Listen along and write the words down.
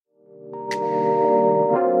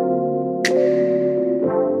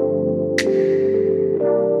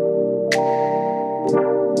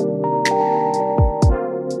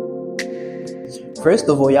First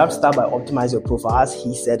of all, you have to start by optimize your profile, as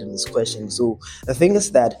he said in his question. So the thing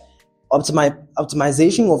is that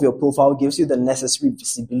optimization of your profile gives you the necessary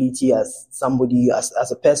visibility as somebody,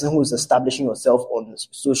 as a person who is establishing yourself on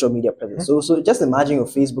social media presence. So just imagine your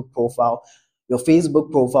Facebook profile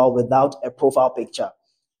without a profile picture.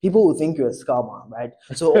 People will think you're a scammer, right?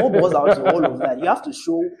 So all boils down to all of that. You have to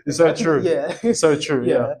show. It's so true. Yeah. It's so true.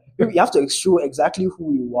 Yeah. You have to show exactly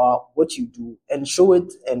who you are, what you do, and show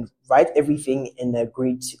it and write everything in a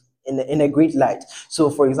great light. So,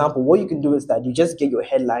 for example, what you can do is that you just get your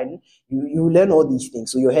headline. You learn all these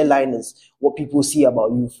things. So your headline is what people see about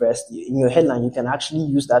you first. In your headline, you can actually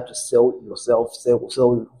use that to sell yourself,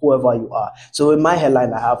 sell whoever you are. So in my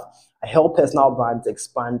headline, I help personal brands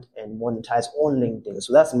expand and monetize on LinkedIn.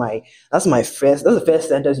 So that's the first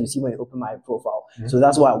sentence you see when you open my profile. Mm-hmm. So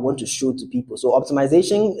that's what I want to show to people. So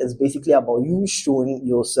optimization is basically about you showing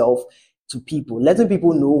yourself to people, letting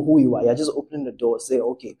people know who you are. You're just opening the door, say,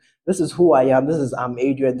 okay, this is who I am. I'm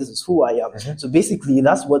Adrian. This is who I am. Mm-hmm. So basically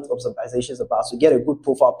that's what optimization is about. So get a good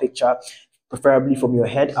profile picture, preferably from your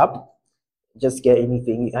head up. Just get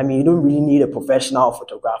anything. I mean, you don't really need a professional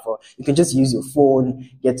photographer. You can just use your phone,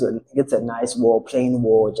 get a nice wall, plain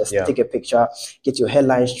wall, just take a picture, get your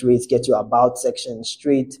headline straight, get your about section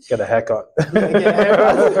straight. Get a haircut.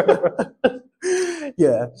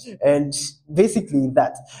 Yeah, and basically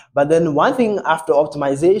that. But then one thing after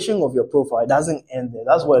optimization of your profile, it doesn't end there.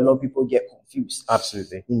 That's where a lot of people get confused.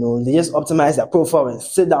 Absolutely. They just optimize their profile and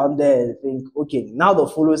sit down there and think, okay, now the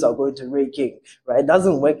followers are going to rake in, right? It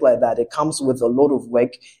doesn't work like that. It comes with a lot of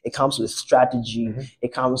work. It comes with strategy. Mm-hmm.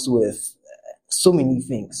 It comes with so many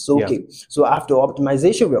things. So, okay. So after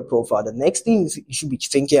optimization of your profile, the next thing you should be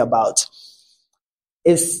thinking about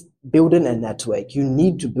is building a network. You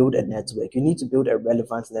need to build a network. You need to build a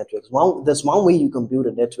relevant network. There's one way you can build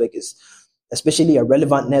a network is especially a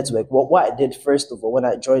relevant network. What I did first of all when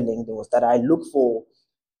I joined LinkedIn was that I looked for,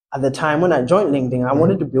 at the time when I joined LinkedIn, I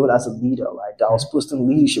wanted to build as a leader, right? I was posting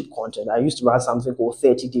leadership content. I used to run something called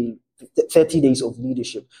 30 days of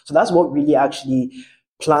leadership. So that's what really actually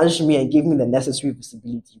plunged me and gave me the necessary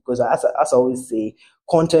visibility, because as I always say,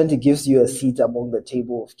 content gives you a seat among the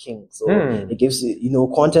table of kings. So it gives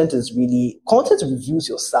you, content reviews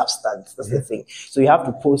your substance. That's the thing. So you have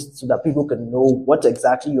to post so that people can know what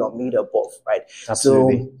exactly you are made up of, right?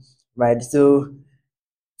 Absolutely. So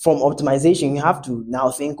from optimization, you have to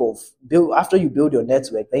now think of after you build your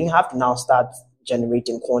network, then you have to now start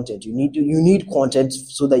generating content. You need content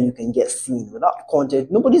so that you can get seen. Without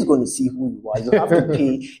content, nobody's going to see who you are. You have to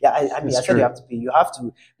pay. I said you have to pay. You have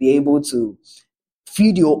to be able to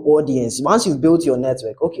feed your audience. Once you've built your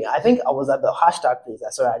network, okay, I think I was at the hashtag place.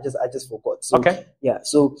 Sorry, I just forgot. So, okay. Yeah.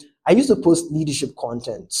 So I used to post leadership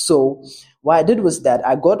content. So what I did was that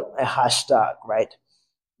I got a hashtag, right?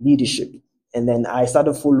 Leadership. And then I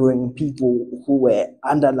started following people who were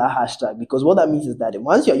under that hashtag, because what that means is that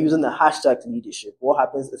once you're using the hashtag leadership, what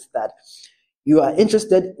happens is that you are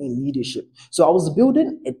interested in leadership. So I was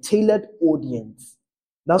building a tailored audience.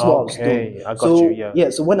 That's what I was doing. I got you. Yeah.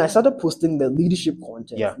 So when I started posting the leadership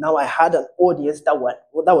content, now I had an audience that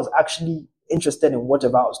was actually interested in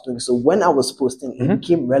whatever I was doing. So when I was posting, it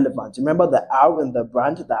became relevant. Remember the R in the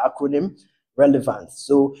brand, the acronym? Relevance.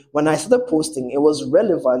 So when I started posting, it was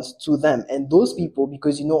relevant to them and those people,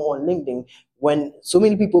 because on LinkedIn, when so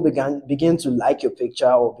many people begin to like your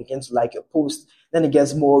picture or begin to like your post, then it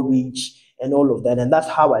gets more reach and all of that. And that's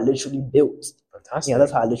how I literally built. Fantastic. Yeah,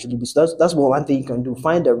 that's how I literally built. So that's one thing you can do.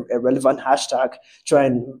 Find a relevant hashtag. Try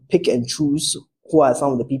and pick and choose who are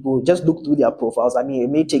some of the people. Just look through their profiles. I mean, it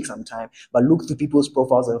may take some time, but look through people's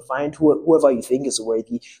profiles and find whoever you think is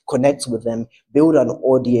worthy, connect with them, build an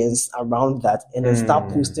audience around that, and then start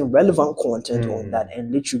posting relevant content on that.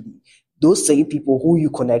 And literally, those same people who you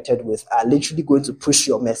connected with are literally going to push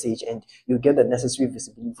your message, and you'll get the necessary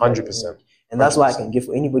visibility. 100%. And that's what I can give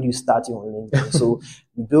for anybody who's starting on LinkedIn. So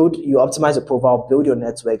you optimize your profile, build your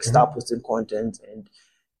network, start posting content, and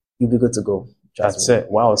you'll be good to go. That's it.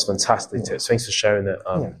 Wow, it's fantastic tips. Thanks for sharing it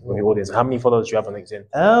with the audience. How many followers do you have on LinkedIn?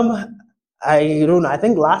 I don't know. I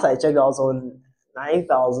think last I checked, I was on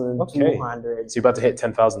 9,200. So you're about to hit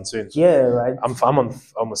 10,000 soon. Yeah, right. I'm on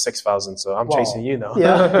almost 6,000, so I'm chasing you now.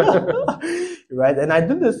 Yeah, right. And I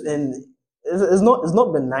did this it's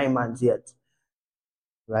not been 9 months yet,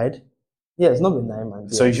 right? Yeah, it's not been 9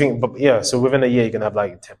 months. So you think, so within a year you're gonna have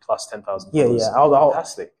like 10,000. Yeah.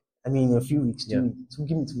 Fantastic. I mean, a few weeks, 2 weeks. So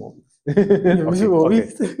give me 2 more weeks.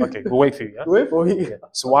 Okay, we'll wait for you. Yeah? Wait for you. Yeah.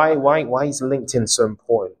 So why is LinkedIn so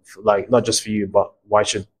important? Not just for you, but why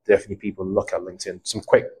should definitely people look at LinkedIn? Some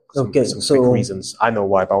quick reasons. I know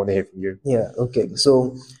why, but I want to hear from you. Yeah. Okay.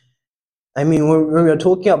 So I mean, when we're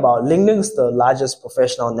talking about LinkedIn is the largest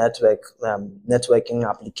professional networking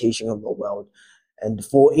application in the world. And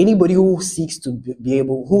for anybody who seeks to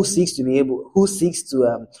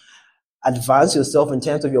advance yourself in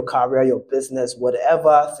terms of your career, your business,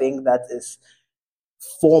 whatever thing that is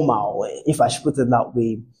formal, if I should put it that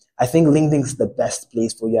way, I think LinkedIn is the best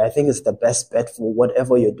place for you. I think it's the best bet for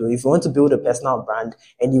whatever you're doing. If you want to build a personal brand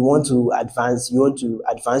and you want to advance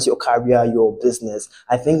your career, your business,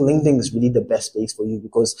 I think LinkedIn is really the best place for you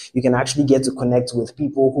because you can actually get to connect with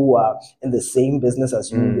people who are in the same business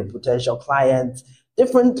as you, your potential clients,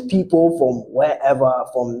 different people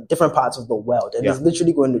from different parts of the world. And it's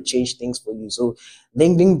literally going to change things for you. So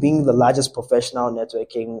LinkedIn being the largest professional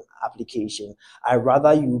networking application, I'd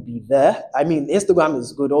rather you be there. I mean, Instagram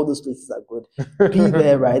is good. All those places are good. Be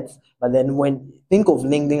there, right? But then think of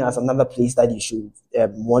LinkedIn as another place that you should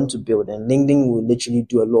want to build, and LinkedIn will literally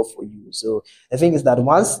do a lot for you. So the thing is that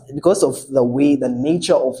because of the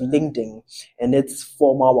nature of LinkedIn and its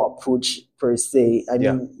formal approach per se, I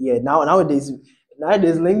mean, nowadays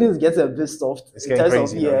LinkedIn gets a bit soft It's in terms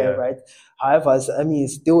crazy of now, right. However, I mean,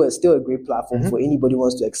 it's still a great platform for anybody who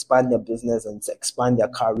wants to expand their business and to expand their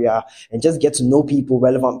career and just get to know people,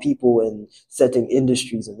 relevant people in certain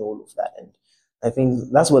industries and all of that. And I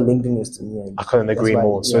think that's what LinkedIn is to me. And I couldn't agree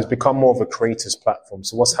more. So it's become more of a creators platform.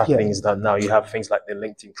 So what's happening is that now you have things like the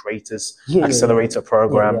LinkedIn Creators Accelerator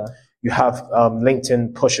Program. You have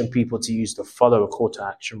LinkedIn pushing people to use the follow call to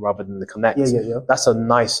action rather than the connect. That's a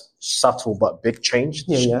nice, subtle but big change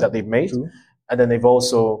that they've made. True. And then they've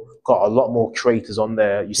also got a lot more creators on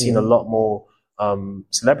there. You've seen a lot more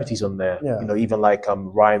celebrities on there. You know, even like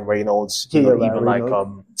Ryan Reynolds, like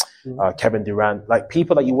Kevin Durant, like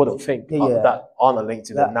people that you wouldn't think that aren't on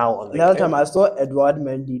LinkedIn are now on LinkedIn. Another time I saw Edward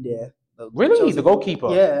Mendy there. Really? The goalkeeper?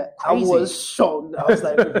 Yeah. Crazy. I was shocked. I was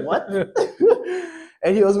like, what?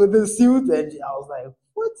 And he was with his suit, and I was like,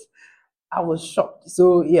 what? I was shocked.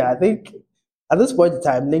 So, I think at this point in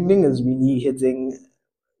time, LinkedIn is really hitting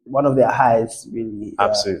one of their highs, really.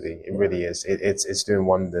 Absolutely. It really is. It's doing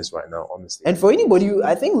wonders right now, honestly. And for anybody,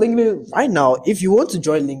 I think LinkedIn, right now, if you want to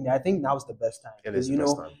join LinkedIn, I think now's the best time. It is the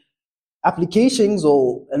best time. Applications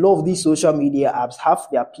or a lot of these social media apps have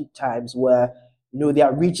their peak times where,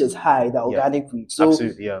 their reach is high, their organic reach. So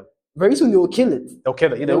absolutely, very soon they will kill it. They'll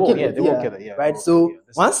kill it. They will kill it. Right. So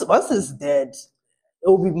once it's dead, it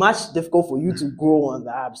will be much difficult for you to grow on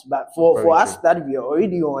the apps. But for us that we are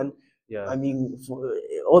already on, I mean, for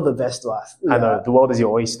all the best to us. I know the world is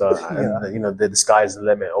your oyster, and the sky is the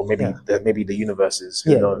limit, or maybe the universe is.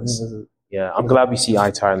 Who knows? Yeah, I'm glad we see eye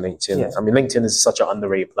to eye on LinkedIn. Yeah. I mean, LinkedIn is such an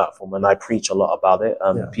underrated platform, and I preach a lot about it.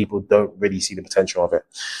 People don't really see the potential of it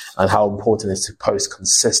and how important it is to post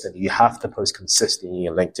consistently. You have to post consistently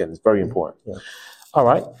on LinkedIn. It's very important. Yeah. All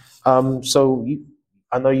right. So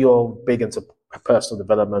I know you're big into personal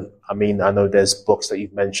development. I mean, I know there's books that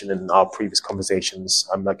you've mentioned in our previous conversations.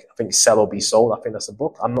 I think Sell or Be Sold. I think that's a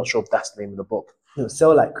book. I'm not sure if that's the name of the book. No,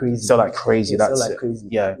 Sell Like Crazy. Sell Like Crazy. That's Sell Like it. Crazy.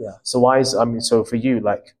 Yeah. So for you,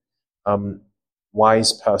 like, why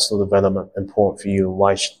is personal development important for you?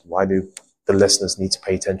 Why do the listeners need to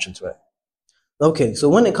pay attention to it? Okay, so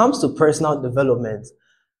when it comes to personal development,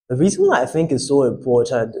 the reason why I think it's so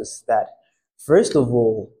important is that, first of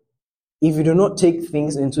all, if you do not take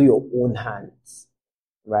things into your own hands,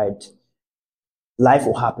 right, life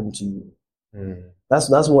will happen to you. That's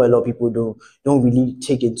what a lot of people don't really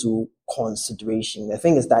take into consideration. The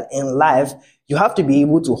thing is that in life, you have to be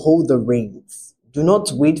able to hold the reins. Do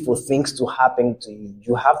not wait for things to happen to you.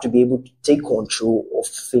 You have to be able to take control of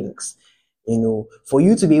things. For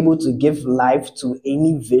you to be able to give life to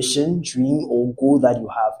any vision, dream, or goal that you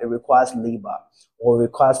have, it requires labor or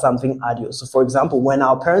requires something arduous. So, for example, when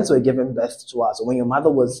our parents were giving birth to us, or when your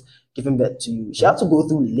mother was giving birth to you, she had to go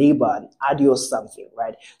through labor and arduous something,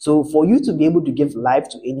 right? So, for you to be able to give life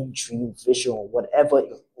to any dream, vision, or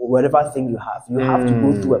whatever thing you have to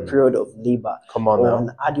go through a period of labor. Come on or now.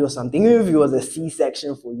 an arduous something. Even if it was a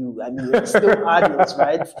C-section for you, I mean, it's still arduous,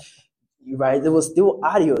 right? Right, it was still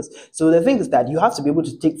arduous. So the thing is that you have to be able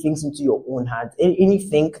to take things into your own hands.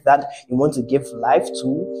 Anything that you want to give life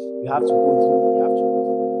to, you have to go through.